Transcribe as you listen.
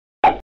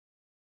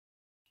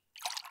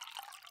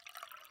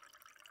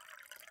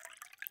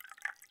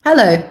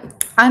Hello,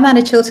 I'm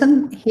Anna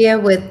Chilton here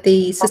with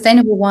the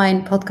Sustainable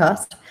Wine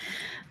podcast.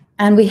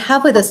 And we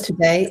have with us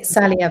today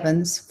Sally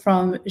Evans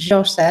from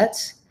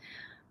Georgette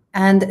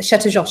and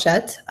Chateau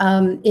Georgette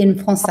in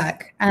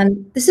Fronsac.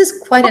 And this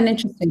is quite an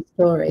interesting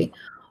story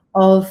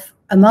of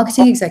a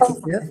marketing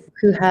executive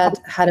who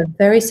had a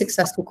very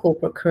successful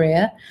corporate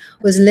career,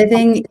 was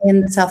living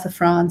in the south of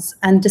France,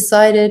 and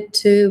decided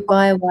to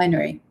buy a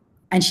winery.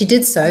 And she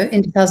did so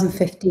in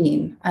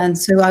 2015. And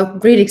so I'm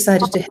really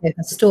excited to hear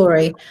her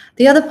story.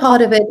 The other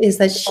part of it is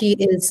that she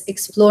is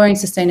exploring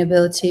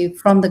sustainability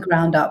from the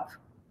ground up.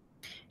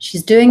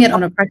 She's doing it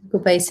on a practical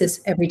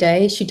basis every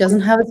day. She doesn't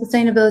have a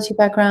sustainability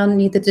background,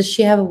 neither does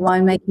she have a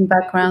winemaking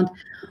background,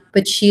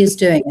 but she is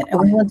doing it.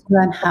 And we want to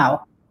learn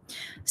how.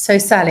 So,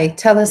 Sally,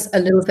 tell us a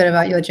little bit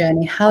about your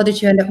journey. How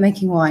did you end up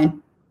making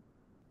wine?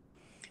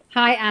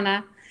 Hi,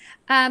 Anna.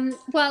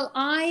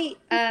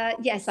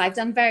 Yes, I've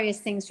done various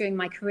things during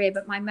my career,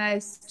 but my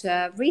most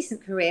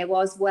recent career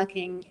was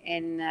working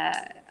in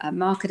a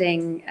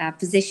marketing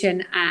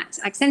position at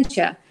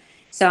Accenture.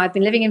 So I've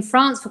been living in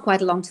France for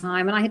quite a long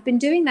time, and I had been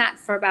doing that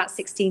for about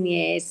 16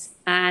 years,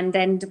 and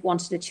then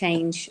wanted a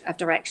change of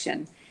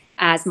direction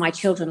as my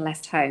children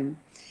left home.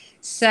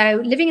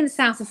 So living in the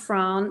south of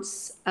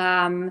France,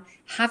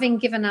 having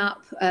given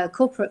up a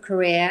corporate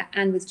career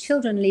and with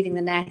children leaving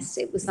the nest,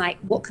 it was like,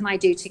 what can I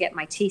do to get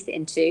my teeth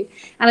into?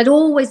 And I'd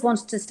always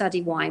wanted to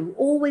study wine,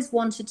 always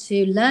wanted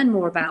to learn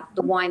more about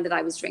the wine that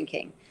I was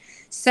drinking.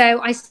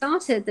 So I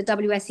started the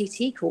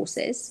WSET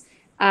courses,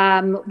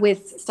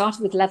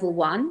 started with level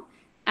 1.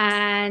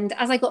 And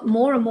as I got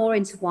more and more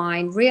into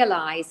wine,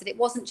 realized that it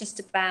wasn't just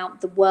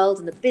about the world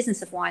and the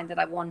business of wine that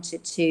I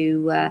wanted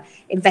to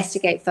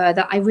investigate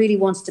further. I really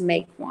wanted to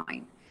make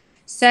wine.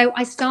 So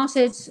I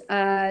started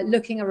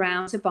looking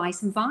around to buy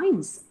some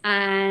vines.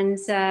 And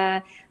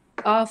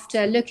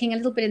after looking a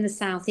little bit in the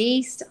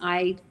southeast,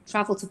 I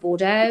traveled to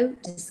Bordeaux,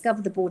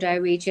 discovered the Bordeaux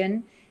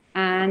region,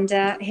 and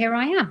here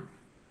I am.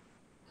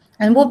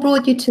 And what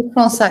brought you to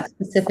Fronsac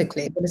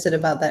specifically? What is it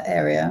about that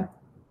area?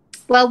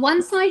 Well,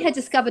 once I had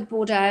discovered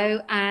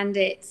Bordeaux and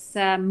its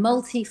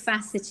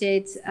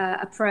multifaceted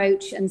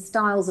approach and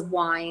styles of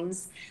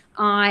wines,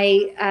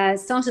 I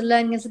started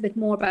learning a little bit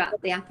more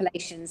about the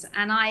appellations.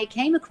 And I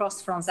came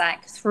across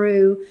Fronsac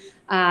through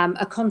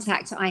a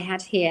contact I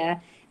had here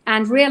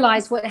and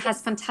realized it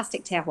has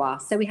fantastic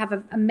terroir. So we have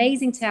an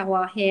amazing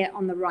terroir here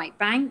on the right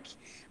bank.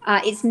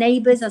 Its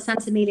neighbours are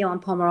Saint-Emilion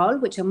and Pomerol,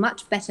 which are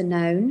much better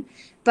known.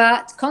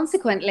 But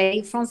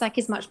consequently, Fronsac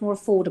is much more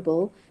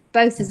affordable,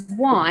 both as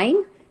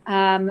wine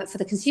for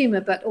the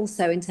consumer, but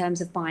also in terms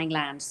of buying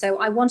land. So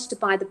I wanted to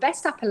buy the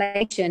best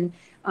appellation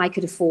I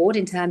could afford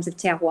in terms of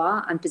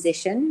terroir and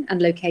position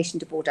and location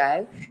to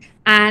Bordeaux.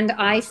 And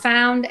I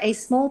found a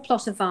small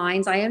plot of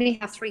vines. I only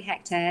have 3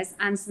 hectares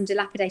and some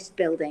dilapidated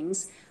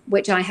buildings,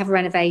 which I have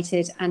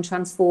renovated and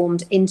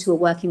transformed into a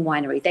working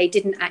winery. They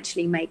didn't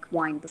actually make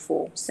wine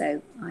before,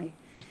 so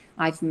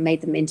I've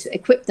made them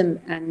equipped them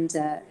and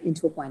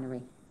into a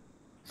winery.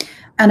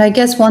 And I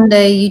guess one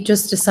day you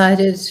just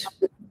decided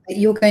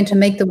you're going to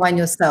make the wine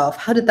yourself.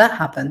 How did that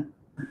happen?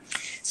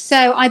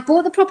 So I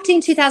bought the property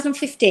in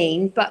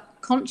 2015, but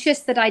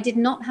conscious that I did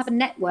not have a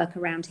network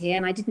around here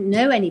and I didn't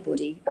know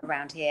anybody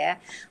around here,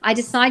 I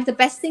decided the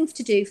best thing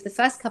to do for the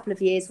first couple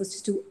of years was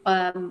just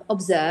to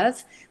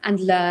observe and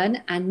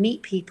learn and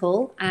meet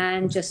people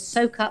and just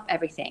soak up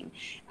everything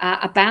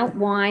about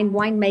wine,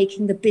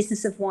 winemaking, the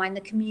business of wine,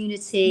 the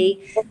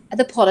community,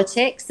 the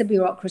politics, the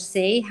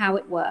bureaucracy, how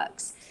it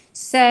works.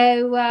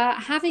 So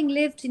having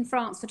lived in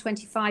France for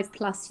 25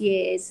 plus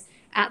years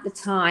at the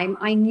time,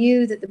 I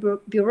knew that the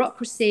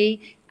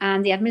bureaucracy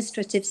and the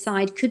administrative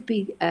side could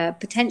be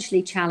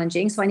potentially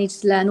challenging. So I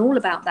needed to learn all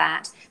about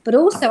that. But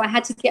also I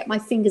had to get my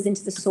fingers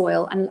into the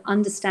soil and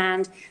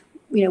understand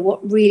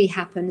what really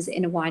happens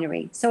in a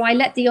winery. So I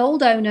let the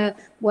old owner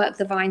work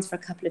the vines for a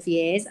couple of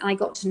years, and I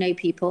got to know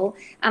people.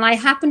 And I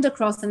happened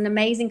across an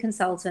amazing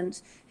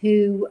consultant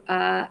who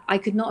I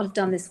could not have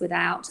done this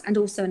without, and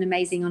also an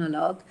amazing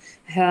oenologue.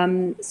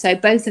 So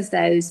both of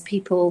those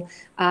people,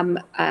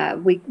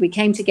 we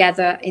came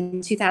together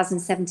in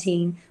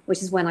 2017,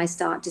 which is when I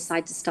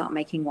decided to start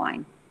making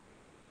wine.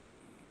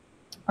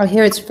 I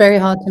hear it's very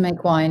hard to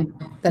make wine.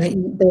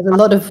 There's a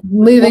lot of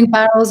moving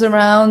barrels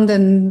around,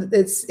 and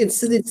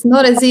it's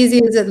not as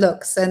easy as it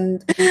looks.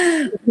 And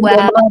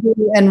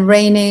and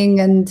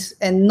raining, and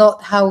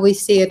not how we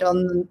see it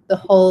on the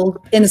whole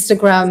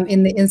Instagram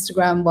in the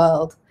Instagram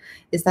world.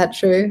 Is that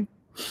true?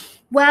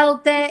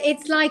 Well,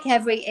 it's like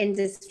every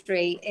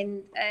industry.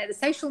 In the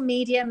social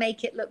media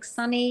make it look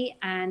sunny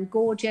and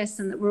gorgeous,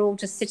 and that we're all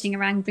just sitting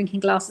around drinking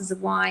glasses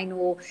of wine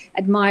or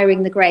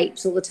admiring the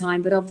grapes all the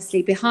time. But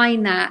obviously,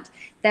 behind that,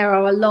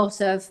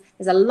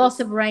 there's a lot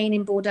of rain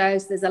in Bordeaux.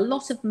 So there's a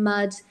lot of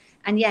mud.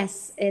 And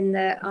yes,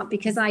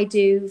 because I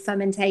do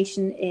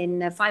fermentation in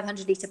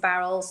 500-liter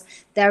barrels,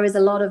 there is a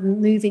lot of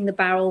moving the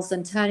barrels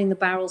and turning the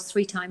barrels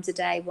 3 times a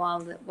day while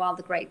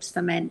the grapes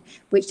ferment,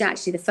 which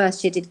actually the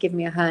first year did give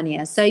me a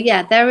hernia. So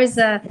yeah, there is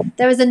a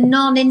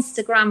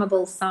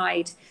non-Instagrammable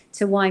side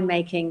to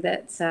winemaking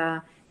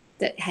that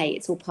hey,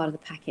 it's all part of the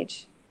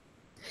package.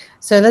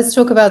 So let's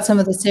talk about some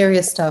of the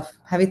serious stuff.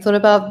 Have you thought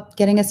about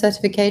getting a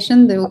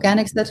certification, the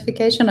organic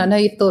certification? I know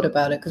you've thought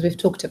about it because we've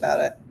talked about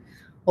it.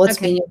 What's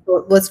Okay.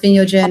 been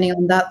your journey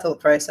on that thought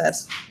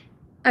process?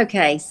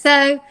 Okay,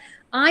 so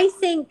I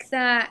think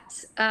that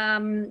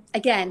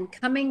again,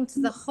 coming to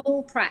the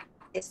whole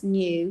practice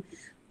new,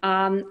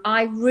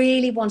 I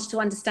really wanted to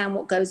understand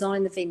what goes on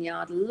in the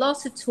vineyard. A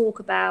lot of talk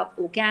about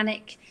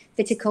organic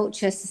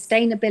viticulture,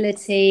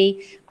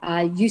 sustainability,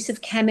 use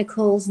of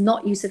chemicals,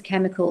 not use of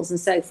chemicals, and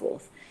so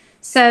forth.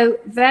 So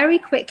very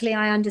quickly,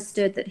 I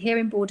understood that here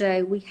in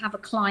Bordeaux, we have a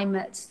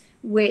climate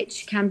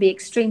which can be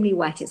extremely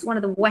wet. It's one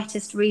of the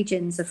wettest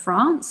regions of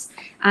France,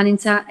 and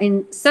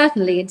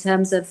certainly in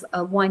terms of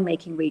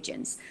winemaking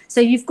regions. So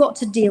you've got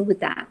to deal with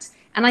that.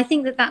 And I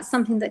think that that's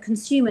something that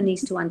consumer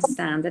needs to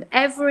understand, that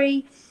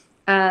every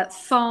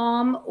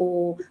farm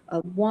or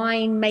a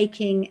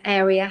winemaking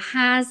area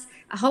has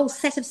a whole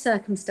set of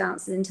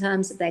circumstances in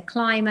terms of their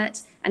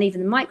climate and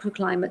even the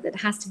microclimate that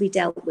has to be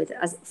dealt with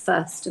as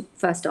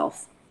first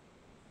off.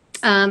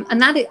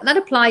 And that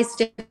applies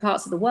to different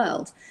parts of the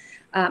world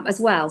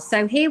as well.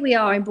 So here we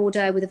are in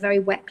Bordeaux with a very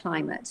wet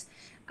climate.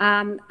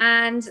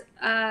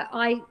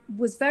 I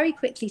was very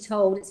quickly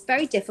told it's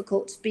very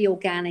difficult to be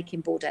organic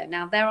in Bordeaux.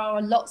 Now, there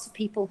are lots of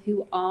people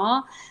who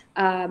are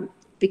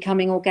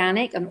becoming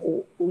organic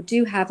or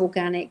do have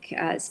organic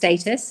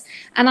status.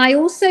 And I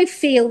also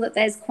feel that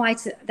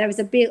there is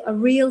a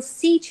real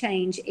sea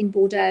change in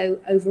Bordeaux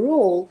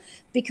overall,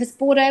 because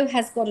Bordeaux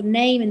has got a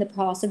name in the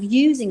past of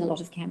using a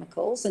lot of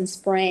chemicals and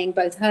spraying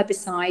both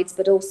herbicides,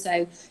 but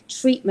also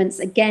treatments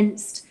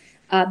against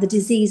the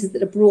diseases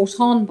that are brought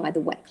on by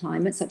the wet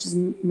climate, such as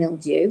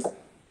mildew.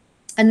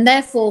 And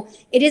therefore,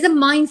 it is a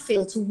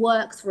minefield to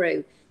work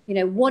through. You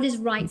know, what is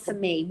right for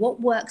me? What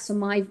works for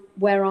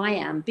where I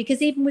am?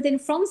 Because even within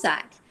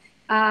Fronsac,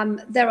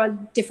 there are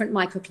different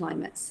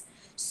microclimates.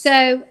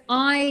 So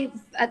I,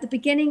 at the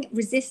beginning,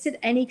 resisted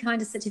any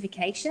kind of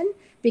certification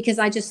because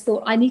I just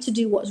thought I need to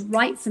do what's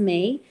right for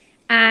me.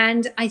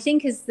 And I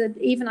think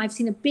even I've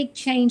seen a big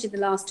change in the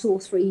last 2 or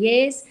 3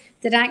 years,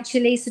 that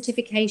actually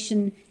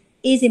certification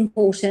is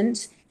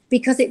important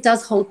because it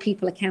does hold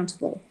people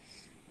accountable.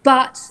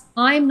 But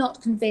I'm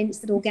not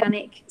convinced that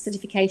organic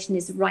certification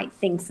is the right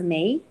thing for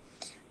me,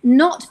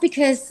 not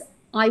because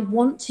I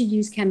want to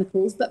use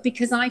chemicals, but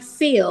because I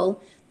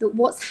feel that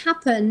what's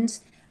happened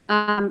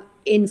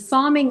in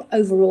farming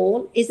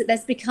overall is that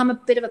there's become a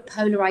bit of a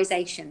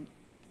polarization,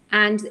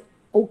 and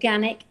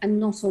organic and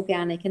not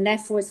organic, and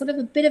therefore it's sort of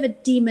a bit of a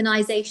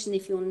demonization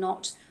if you're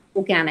not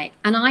organic.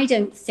 And I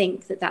don't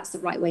think that that's the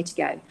right way to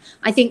go.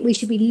 I think we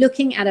should be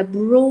looking at a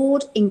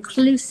broad,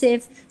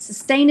 inclusive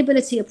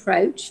sustainability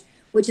approach,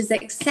 which is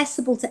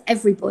accessible to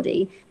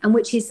everybody and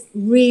which is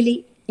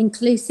really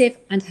inclusive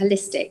and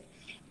holistic.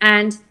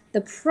 And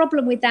the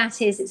problem with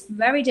that is it's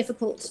very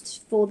difficult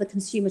for the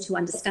consumer to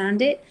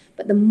understand it.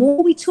 But the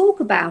more we talk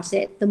about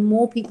it, the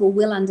more people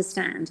will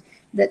understand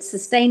that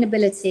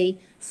sustainability,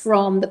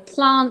 from the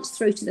plant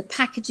through to the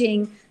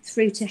packaging,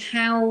 through to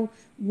how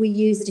we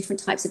use the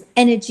different types of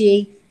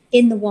energy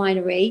in the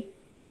winery,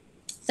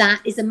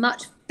 that is a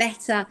much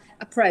better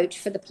approach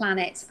for the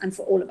planet and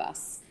for all of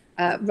us,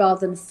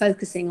 rather than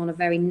focusing on a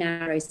very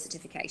narrow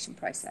certification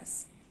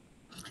process.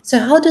 So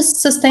how does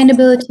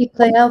sustainability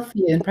play out for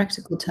you in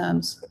practical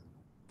terms?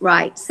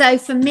 Right. So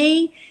for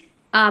me,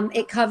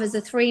 it covers the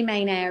 3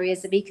 main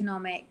areas of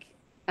economic,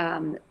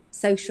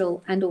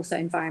 social, and also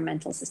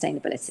environmental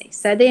sustainability.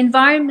 So the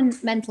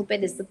environmental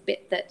bit is the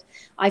bit that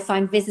I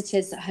find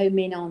visitors home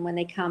in on when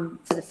they come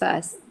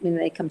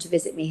to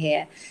visit me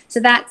here. So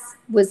that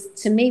was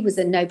a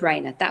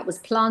no-brainer. That was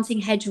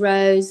planting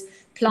hedgerows,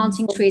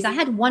 planting trees. I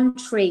had 1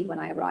 tree when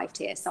I arrived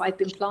here, so I've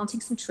been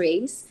planting some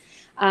trees.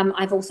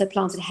 I've also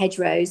planted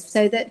hedgerows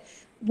so that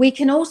we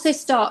can also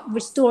start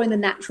restoring the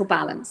natural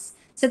balance.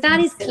 So that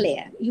is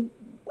clear.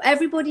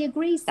 Everybody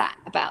agrees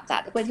about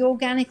that, whether you're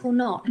organic or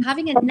not.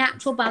 Having a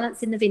natural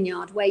balance in the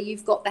vineyard where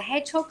you've got the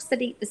hedgehogs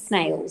that eat the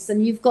snails,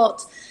 and you've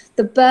got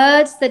the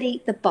birds that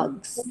eat the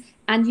bugs,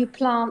 and you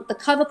plant the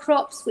cover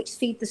crops which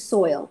feed the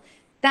soil.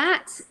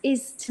 That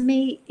is, to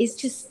me, is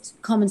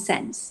just common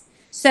sense.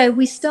 So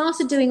we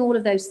started doing all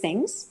of those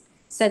things.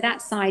 So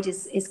that side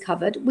is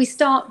covered. We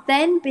start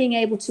then being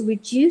able to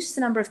reduce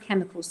the number of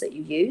chemicals that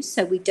you use.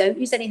 So we don't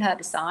use any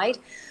herbicide.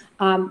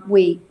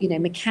 We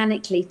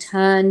mechanically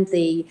turn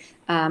the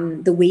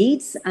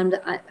weeds and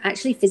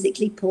actually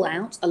physically pull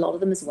out a lot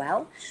of them as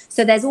well.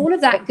 So there's all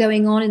of that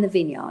going on in the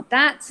vineyard.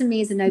 That to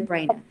me is a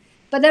no-brainer.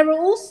 But there are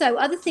also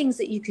other things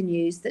that you can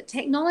use that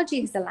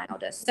technology has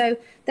allowed us. So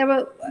there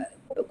are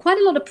quite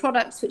a lot of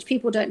products which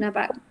people don't know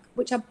about,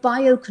 which are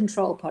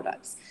biocontrol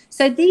products.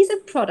 So these are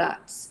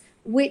products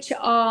which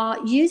are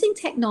using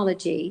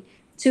technology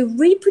to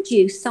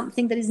reproduce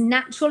something that is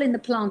natural in the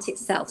plant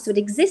itself. So it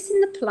exists in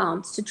the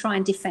plant to try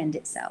and defend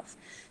itself.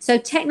 So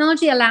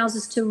technology allows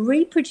us to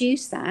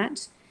reproduce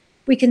that.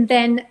 We can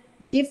then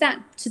give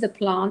that to the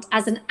plant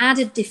as an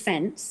added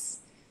defense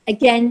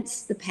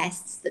against the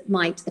pests that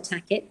might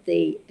attack it,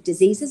 the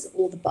diseases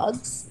or the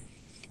bugs.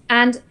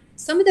 And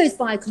some of those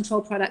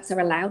biocontrol products are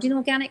allowed in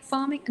organic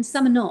farming and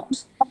some are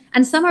not.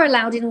 And some are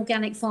allowed in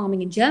organic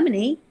farming in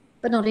Germany,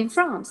 but not in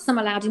France. Some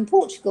are allowed in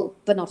Portugal,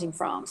 but not in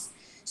France.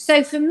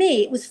 So for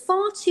me, it was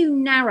far too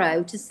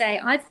narrow to say,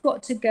 I've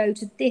got to go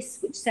to this,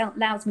 which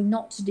allows me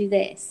not to do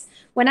this,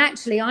 when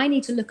actually I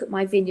need to look at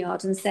my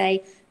vineyard and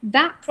say,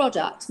 that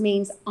product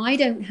means I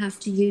don't have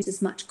to use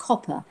as much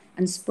copper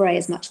and spray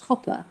as much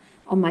copper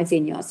on my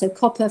vineyard. So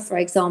copper, for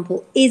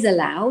example, is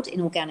allowed in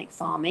organic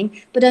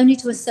farming, but only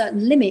to a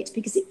certain limit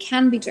because it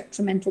can be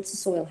detrimental to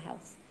soil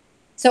health.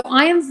 So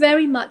I am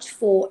very much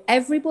for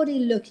everybody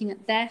looking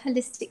at their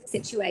holistic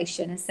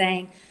situation and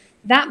saying,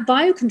 that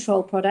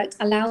biocontrol product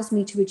allows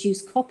me to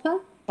reduce copper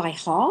by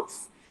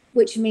half,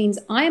 which means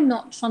I am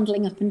not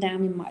trundling up and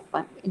down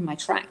in my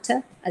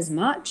tractor as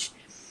much,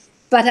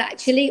 but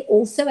actually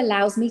also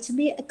allows me to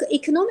be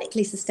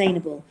economically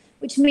sustainable,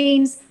 which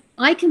means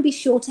I can be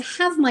sure to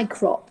have my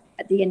crop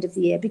at the end of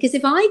the year. Because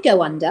if I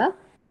go under,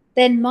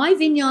 then my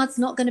vineyard's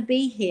not going to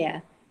be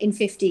here in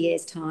 50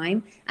 years'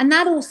 time. And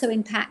that also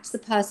impacts the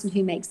person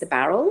who makes the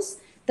barrels,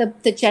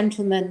 the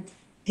gentleman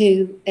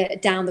who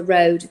down the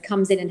road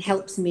comes in and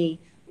helps me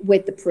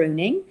with the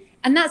pruning.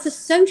 And that's a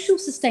social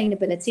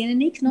sustainability and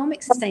an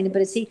economic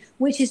sustainability,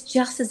 which is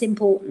just as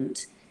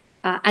important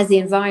as the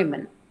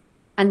environment.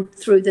 And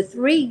through the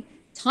three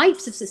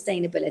types of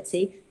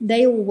sustainability,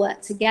 they all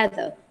work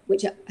together,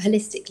 which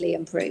holistically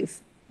improve.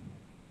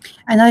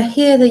 And I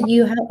hear that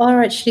you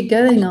are actually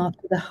going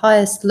after the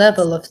highest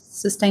level of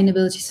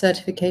sustainability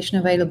certification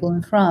available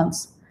in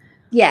France.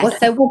 Yes. What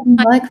has it been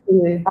like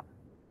for you?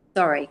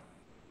 Sorry.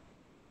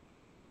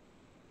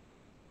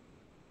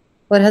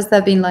 What has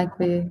that been like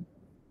for you?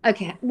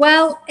 Okay.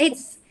 Well,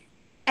 it's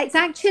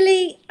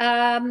actually,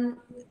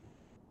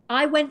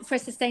 I went for a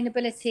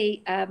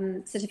sustainability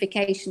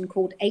certification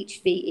called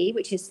HVE,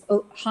 which is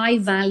high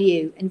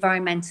value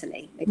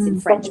environmentally. It's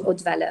in French, haute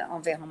valeur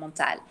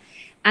environnementale.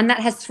 And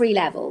that has 3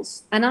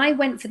 levels. And I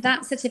went for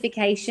that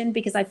certification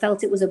because I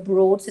felt it was a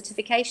broad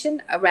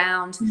certification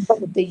around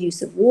the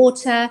use of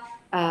water,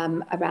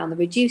 around the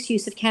reduced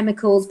use of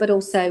chemicals, but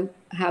also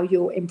how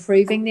you're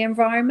improving the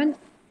environment,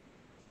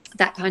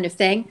 that kind of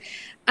thing.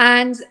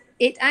 And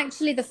it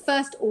actually, the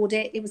first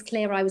audit, it was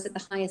clear I was at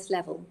the highest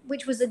level,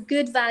 which was a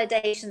good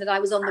validation that I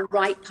was on the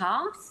right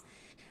path.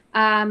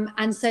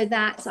 And so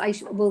that I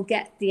will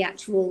get the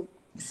actual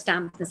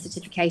stamp and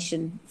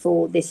certification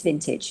for this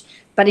vintage.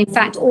 But in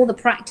fact, all the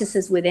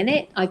practices within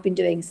it, I've been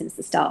doing since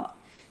the start.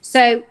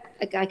 So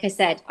like I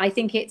said, I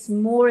think it's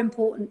more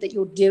important that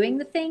you're doing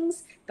the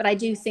things, but I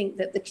do think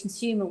that the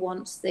consumer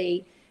wants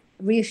the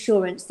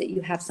reassurance that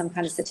you have some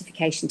kind of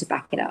certification to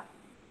back it up.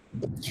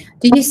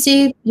 Do you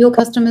see your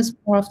customers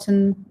more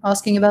often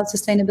asking about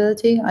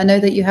sustainability? I know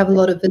that you have a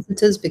lot of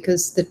visitors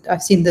because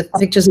I've seen the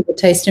pictures of the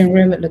tasting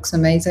room. It looks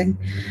amazing.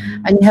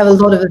 And you have a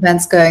lot of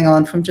events going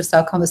on from just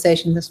our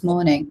conversation this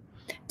morning.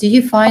 Do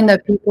you find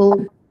that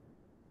people,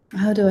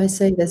 how do I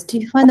say this? Do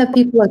you find that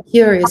people are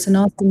curious and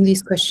asking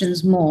these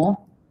questions more?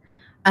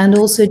 And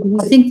also, do you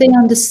think they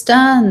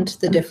understand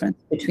the difference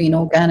between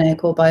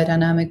organic or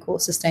biodynamic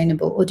or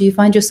sustainable? Or do you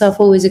find yourself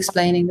always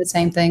explaining the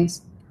same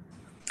things?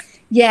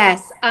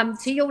 Yes.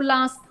 To your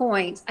last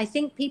point, I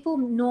think people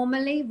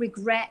normally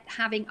regret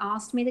having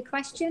asked me the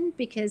question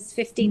because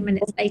 15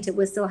 minutes later,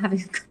 we're still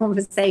having a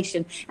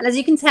conversation. And as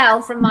you can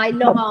tell from my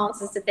long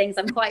answers to things,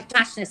 I'm quite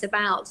passionate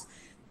about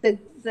the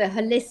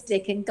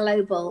holistic and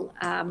global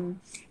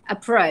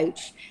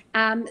approach.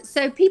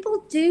 So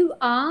people do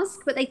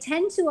ask, but they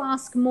tend to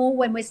ask more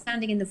when we're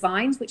standing in the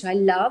vines, which I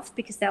love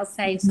because they'll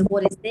say, so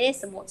what is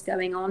this and what's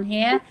going on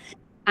here?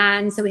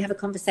 And so we have a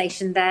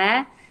conversation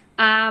there.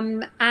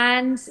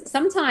 And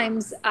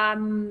sometimes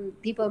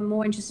people are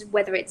more interested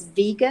whether it's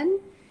vegan.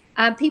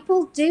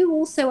 People do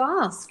also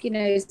ask,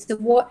 so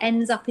what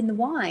ends up in the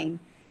wine?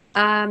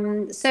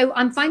 So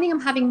I'm finding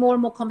I'm having more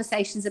and more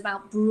conversations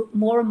about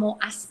more and more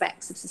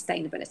aspects of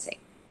sustainability.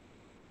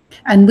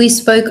 And we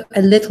spoke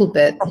a little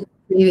bit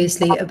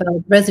previously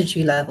about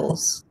residue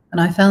levels. And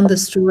I found the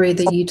story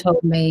that you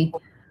told me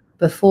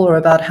before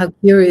about how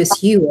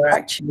curious you were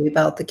actually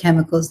about the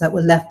chemicals that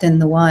were left in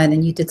the wine,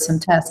 and you did some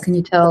tests. Can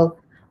you tell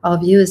our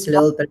viewers a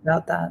little bit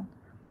about that?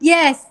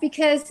 Yes,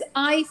 because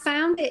I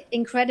found it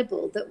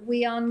incredible that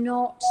we are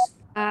not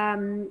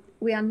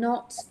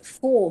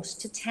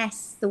forced to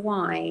test the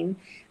wine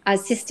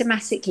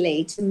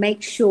systematically to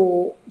make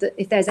sure that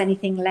if there's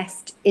anything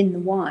left in the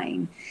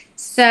wine.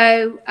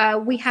 So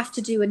we have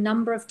to do a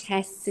number of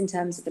tests in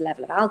terms of the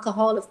level of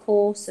alcohol, of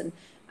course, and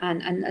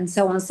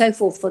so on and so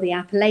forth for the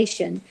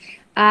appellation.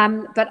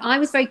 But I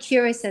was very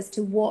curious as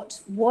to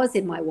what was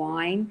in my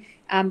wine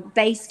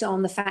based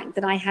on the fact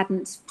that I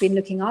hadn't been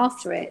looking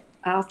after it,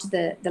 after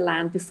the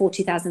land before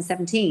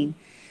 2017.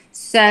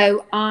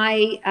 So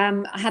I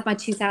had my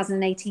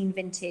 2018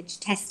 vintage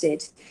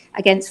tested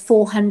against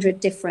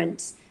 400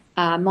 different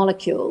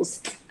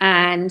molecules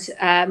and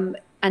found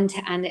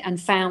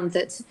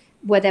that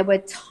where there were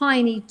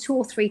tiny 2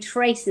 or 3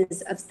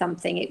 traces of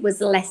something, it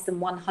was less than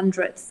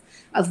 1/100th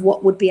of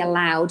what would be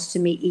allowed to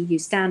meet EU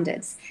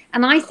standards.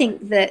 And I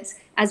think that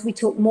as we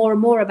talk more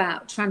and more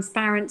about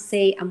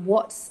transparency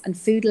and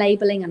food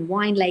labeling and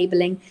wine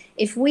labeling,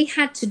 if we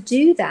had to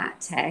do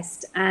that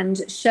test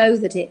and show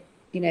that it,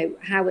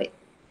 how it,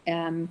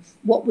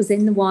 what was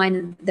in the wine,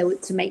 and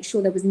to make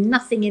sure there was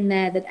nothing in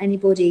there that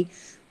anybody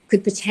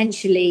could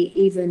potentially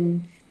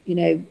even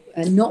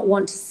not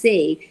want to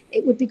see,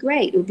 it would be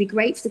great. It would be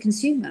great for the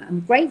consumer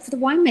and great for the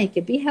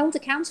winemaker. Be held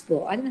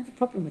accountable. I don't have a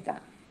problem with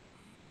that.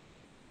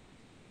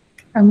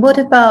 And what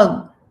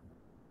about,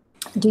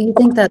 do you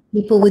think that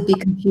people would be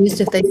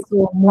confused if they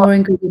saw more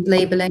ingredient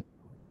labeling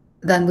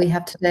than we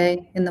have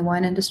today in the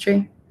wine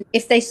industry?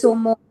 If they saw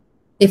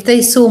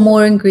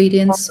more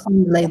ingredients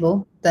on the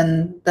label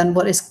than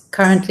what is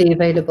currently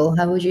available,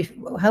 how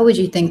would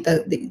you think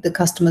that the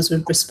customers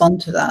would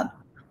respond to that?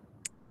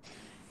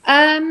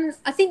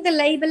 I think the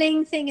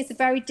labeling thing is a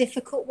very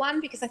difficult one,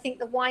 because I think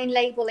the wine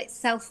label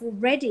itself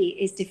already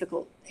is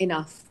difficult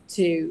enough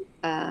to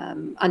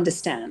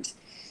understand.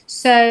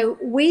 So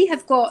we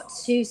have got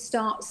to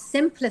start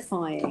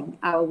simplifying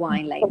our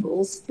wine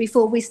labels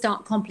before we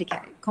start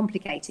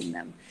complicating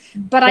them.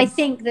 But I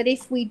think that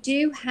if we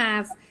do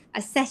have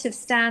a set of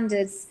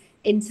standards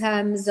in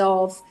terms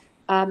of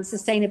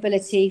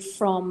sustainability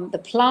from the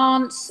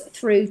plants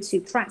through to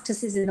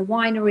practices in the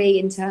winery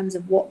in terms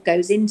of what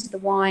goes into the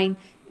wine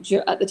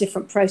at the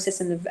different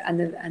process and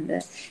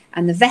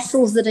the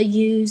vessels that are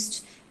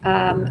used,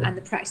 and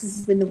the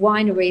practices in the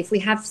winery, if we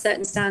have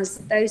certain standards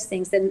of those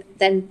things,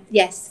 then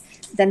yes,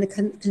 then the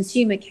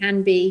consumer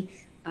can be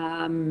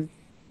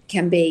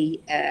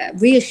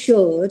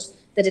reassured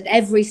that at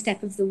every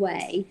step of the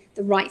way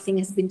the right thing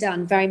has been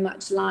done, very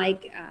much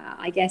like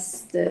I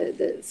guess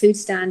the food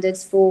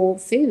standards for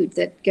food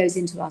that goes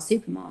into our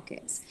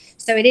supermarkets.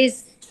 So it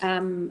is,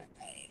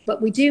 but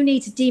we do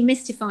need to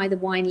demystify the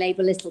wine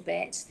label a little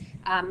bit,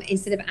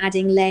 instead of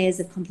adding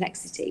layers of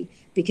complexity,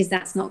 because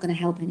that's not going to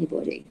help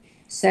anybody.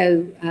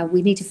 So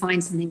we need to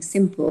find something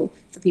simple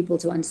for people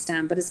to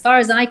understand. But as far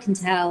as I can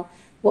tell,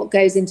 what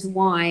goes into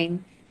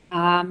wine,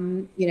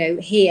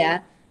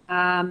 here,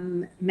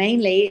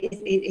 mainly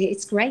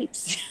it's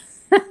grapes.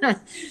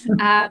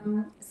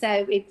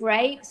 So with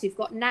grapes, we've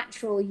got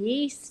natural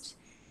yeast.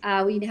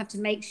 We have to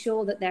make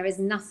sure that there is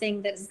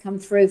nothing that has come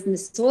through from the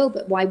soil,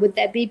 but why would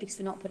there be? Because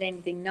we're not putting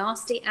anything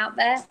nasty out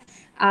there.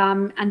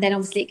 And then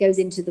obviously it goes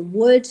into the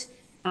wood,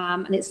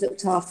 and it's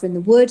looked after in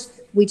the wood.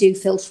 We do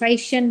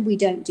filtration. We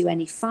don't do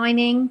any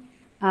fining.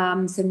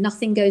 So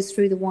nothing goes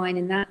through the wine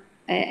in that.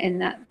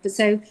 But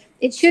so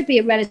it should be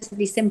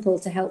relatively simple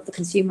to help the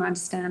consumer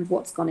understand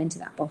what's gone into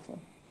that bottle.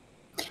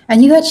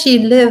 And you actually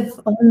live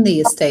on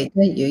the estate,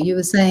 don't you? You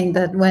were saying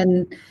that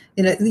when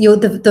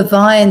the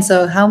vines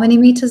are how many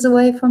meters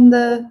away from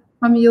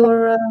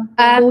your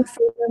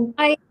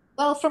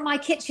from my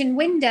kitchen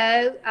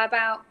window,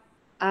 about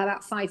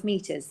 5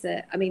 meters.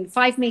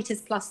 5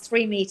 meters plus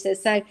 3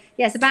 meters. So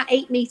yes, about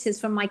 8 meters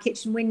from my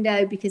kitchen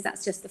window, because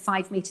that's just the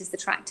 5 meters the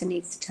tractor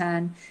needs to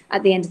turn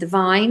at the end of the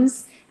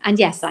vines. And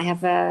yes, I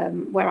have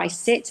where I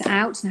sit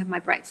out and have my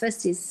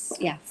breakfast is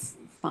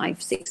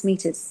 5-6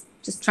 meters,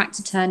 just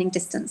tractor turning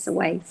distance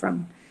away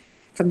from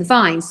the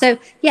vines. So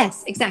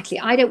yes, exactly.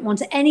 I don't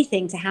want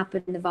anything to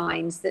happen in the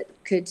vines that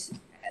could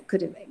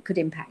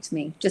impact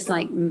me, just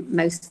like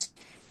most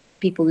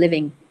people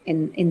living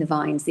in the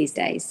vines these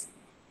days.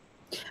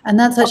 And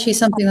that's actually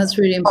something that's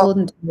really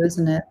important to you,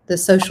 isn't it? The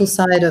social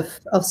side of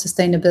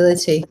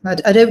sustainability.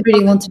 I don't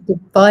really want to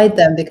divide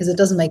them, because it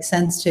doesn't make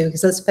sense to,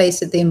 because let's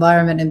face it, the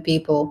environment and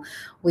people,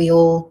 we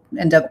all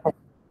end up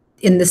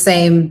in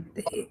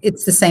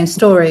it's the same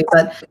story.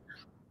 But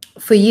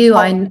for you,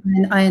 I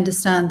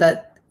understand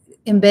that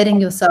embedding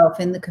yourself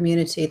in the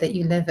community that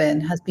you live in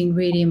has been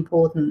really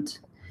important.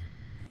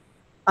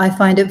 I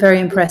find it very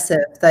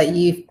impressive that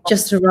you've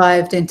just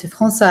arrived into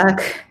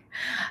Fronsac,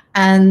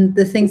 and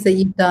the things that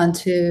you've done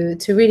to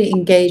really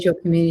engage your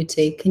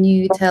community. Can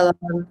you tell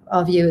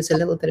our viewers a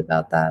little bit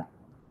about that?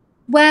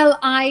 Well,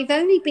 I've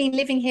only been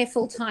living here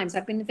full time. So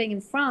I've been living in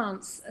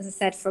France, as I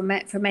said, for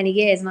many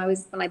years. And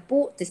when I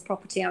bought this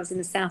property, I was in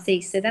the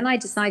southeast. So then I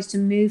decided to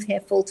move here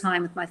full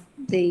time with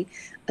the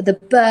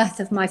birth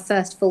of my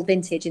first full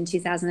vintage in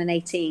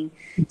 2018.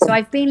 So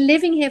I've been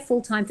living here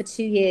full time for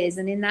 2 years.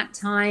 And in that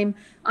time,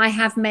 I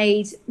have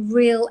made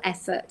real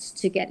effort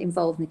to get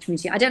involved in the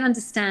community. I don't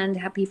understand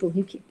how people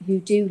who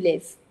do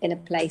live in a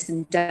place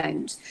and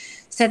don't.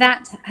 So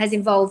that has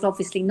involved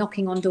obviously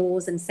knocking on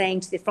doors and saying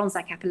to the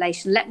Fronsac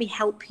appellation, let me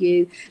help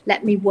you,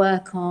 let me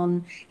work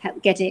on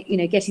getting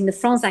the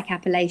Fronsac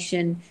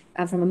appellation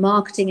from a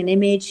marketing and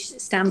image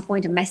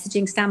standpoint, a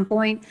messaging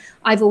standpoint.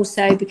 I've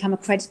also become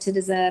accredited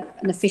as an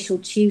official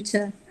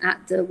tutor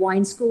at the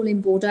wine school in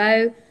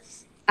Bordeaux,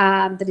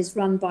 that is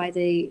run by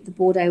the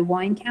Bordeaux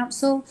Wine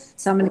Council.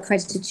 So I'm an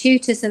accredited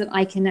tutor, so that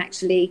I can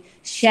actually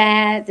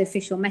share the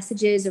official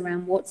messages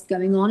around what's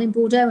going on in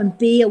Bordeaux and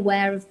be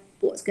aware of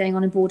what's going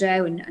on in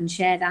Bordeaux and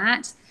share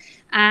that.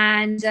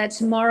 And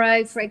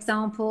tomorrow, for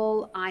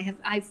example, I've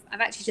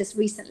actually just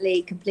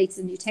recently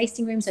completed a new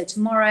tasting room. So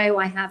tomorrow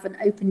I have an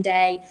open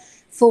day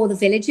for the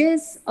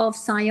villagers of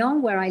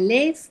Sion, where I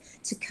live,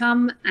 to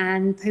come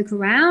and poke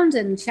around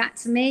and chat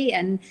to me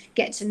and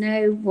get to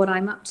know what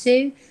I'm up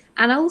to.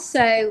 And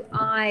also,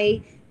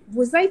 I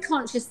was very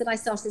conscious that I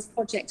started this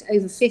project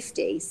over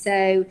 50.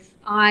 So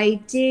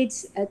I did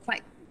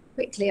quite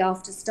quickly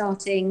after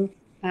starting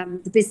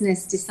the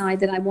business decide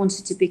that I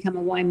wanted to become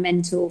a wine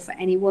mentor for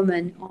any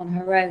woman on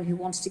her own who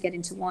wanted to get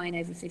into wine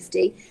over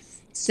 50.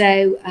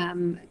 So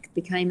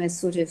became a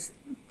sort of,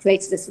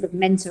 created a sort of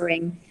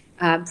mentoring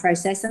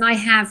process. And I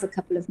have a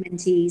couple of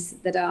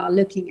mentees that are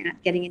looking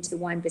at getting into the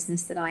wine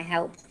business that I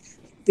help,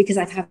 because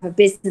I have a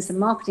business and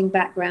marketing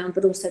background,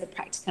 but also the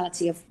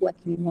practicality of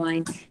working in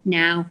wine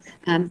now,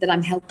 that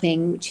I'm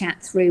helping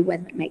chat through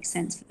whether it makes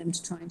sense for them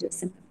to try and do a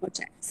similar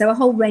project. So a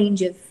whole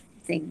range of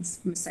things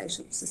from a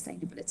social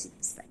sustainability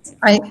perspective.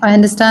 I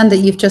understand that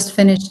you've just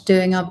finished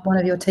doing up one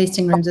of your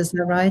tasting rooms, is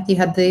that right? You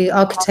had the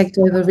architect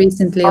over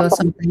recently or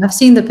something. I've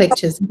seen the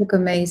pictures, they look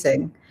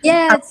amazing.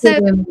 Yeah,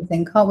 absolutely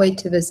amazing. Can't wait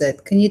to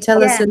visit. Can you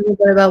tell us a little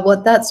bit about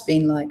what that's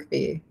been like for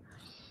you?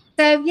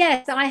 So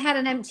yes, I had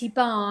an empty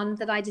barn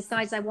that I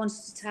decided I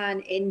wanted to turn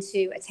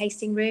into a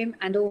tasting room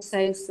and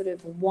also sort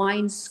of a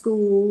wine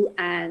school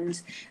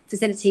and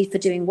facilities for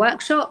doing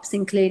workshops,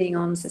 including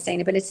on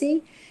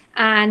sustainability.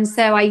 And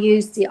so I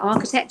used the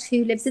architect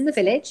who lives in the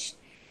village,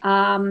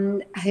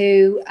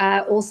 who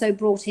also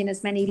brought in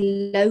as many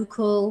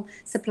local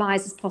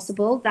suppliers as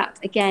possible. That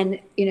again,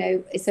 you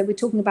know, so we're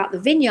talking about the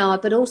vineyard,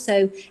 but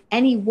also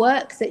any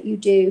work that you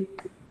do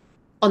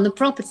on the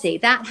property,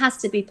 that has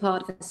to be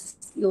part of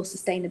your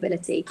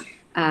sustainability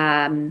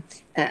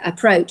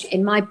approach,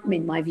 in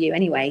my view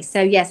anyway.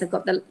 So yes, I've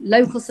got the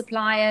local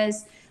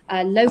suppliers,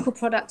 local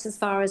products as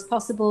far as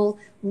possible,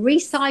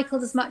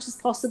 recycled as much as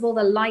possible.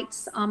 The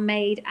lights are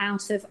made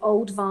out of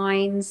old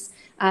vines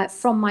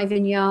from my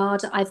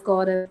vineyard. I've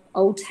got an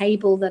old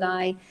table that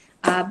I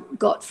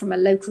got from a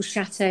local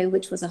chateau,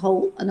 which was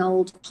an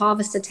old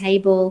harvester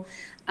table.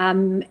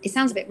 It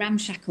sounds a bit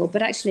ramshackle,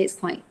 but actually it's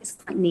quite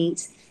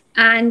neat.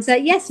 And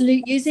yes,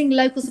 using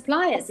local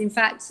suppliers. In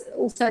fact,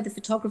 also the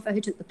photographer who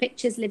took the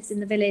pictures lives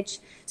in the village.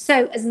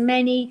 So as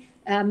many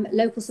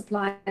local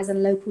suppliers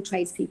and local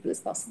tradespeople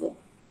as possible.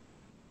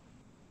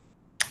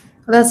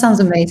 Well, that sounds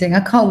amazing.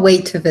 I can't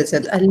wait to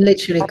visit. I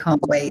literally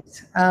can't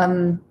wait.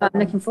 I'm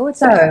looking forward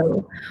to it.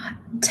 So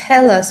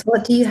tell us,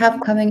 what do you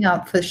have coming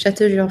up for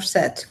Chateau Georges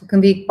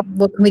VII?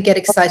 What can we get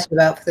excited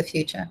about for the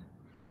future?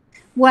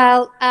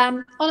 Well,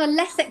 on a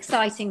less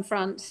exciting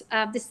front,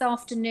 this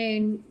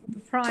afternoon,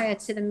 prior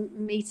to the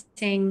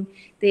meeting,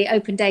 the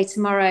open day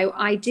tomorrow,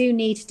 I do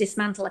need to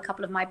dismantle a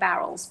couple of my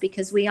barrels,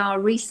 because we are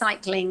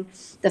recycling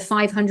the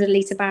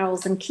 500-litre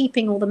barrels and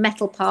keeping all the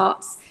metal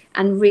parts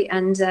and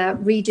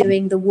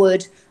redoing the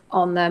wood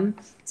on them.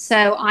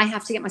 So I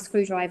have to get my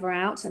screwdriver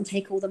out and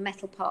take all the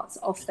metal parts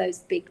off those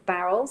big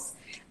barrels.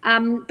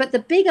 But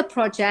the bigger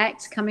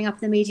project coming up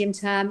in the medium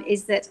term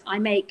is that I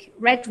make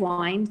red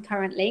wine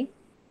currently,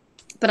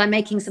 but I'm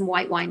making some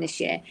white wine this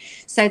year.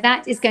 So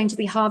that is going to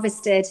be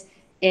harvested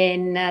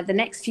in the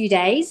next few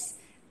days.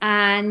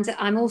 And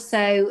I'm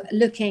also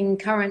looking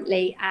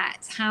currently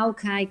at how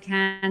I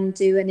can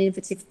do an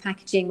innovative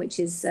packaging, which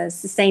is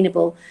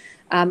sustainable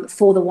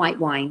for the white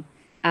wine,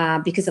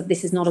 because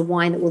this is not a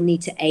wine that will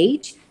need to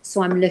age.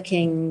 So I'm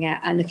looking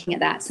at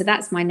that. So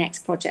that's my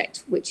next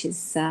project, which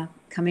is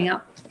coming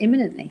up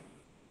imminently.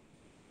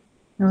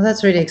 Oh,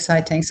 that's really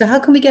exciting. So how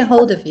can we get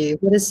hold of you?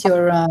 What is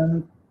your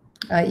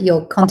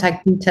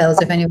contact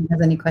details if anyone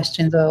has any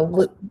questions,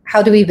 or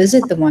how do we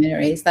visit the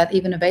winery? Is that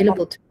even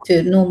available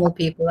to normal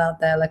people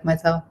out there like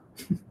myself?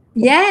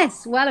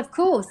 Yes, well, of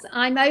course,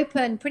 I'm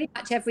open pretty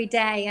much every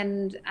day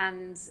and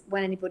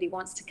when anybody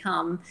wants to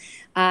come,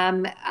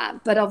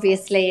 but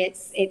obviously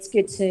it's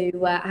good to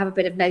have a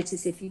bit of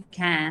notice if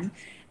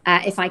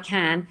I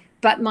can.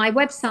 But my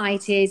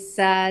website is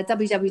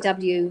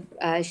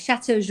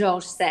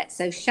www.chateaugeorges7,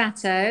 so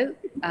Chateau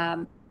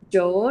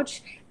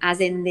George, as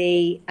in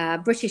the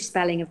British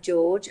spelling of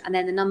George, and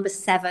then the number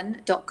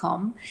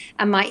 7.com.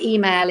 And my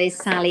email is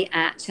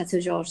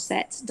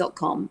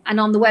sally@chateaugeorges7.com. And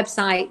on the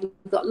website, we've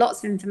got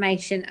lots of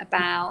information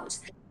about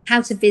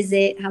how to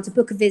visit, how to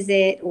book a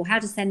visit, or how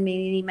to send me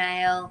an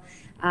email,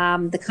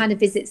 the kind of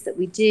visits that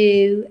we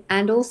do,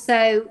 and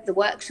also the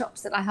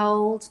workshops that I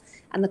hold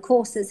and the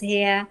courses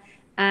here,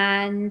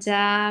 and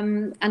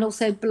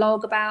also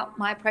blog about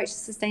my approach to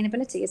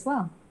sustainability as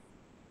well.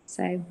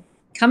 So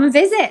come and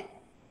visit.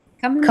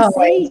 Come and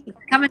see.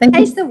 Come and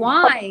taste the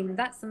wine.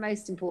 That's the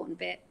most important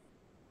bit.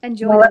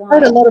 Enjoy the wine. I've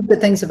heard a lot of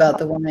good things about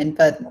the wine,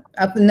 but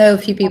I know a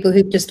few people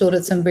who've just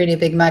ordered some really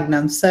big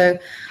magnums. So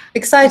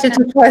excited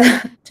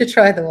to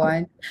try the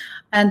wine.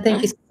 And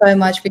thank you so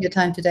much for your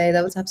time today.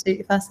 That was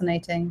absolutely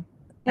fascinating.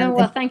 Oh,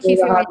 well, thank you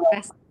for your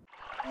interest.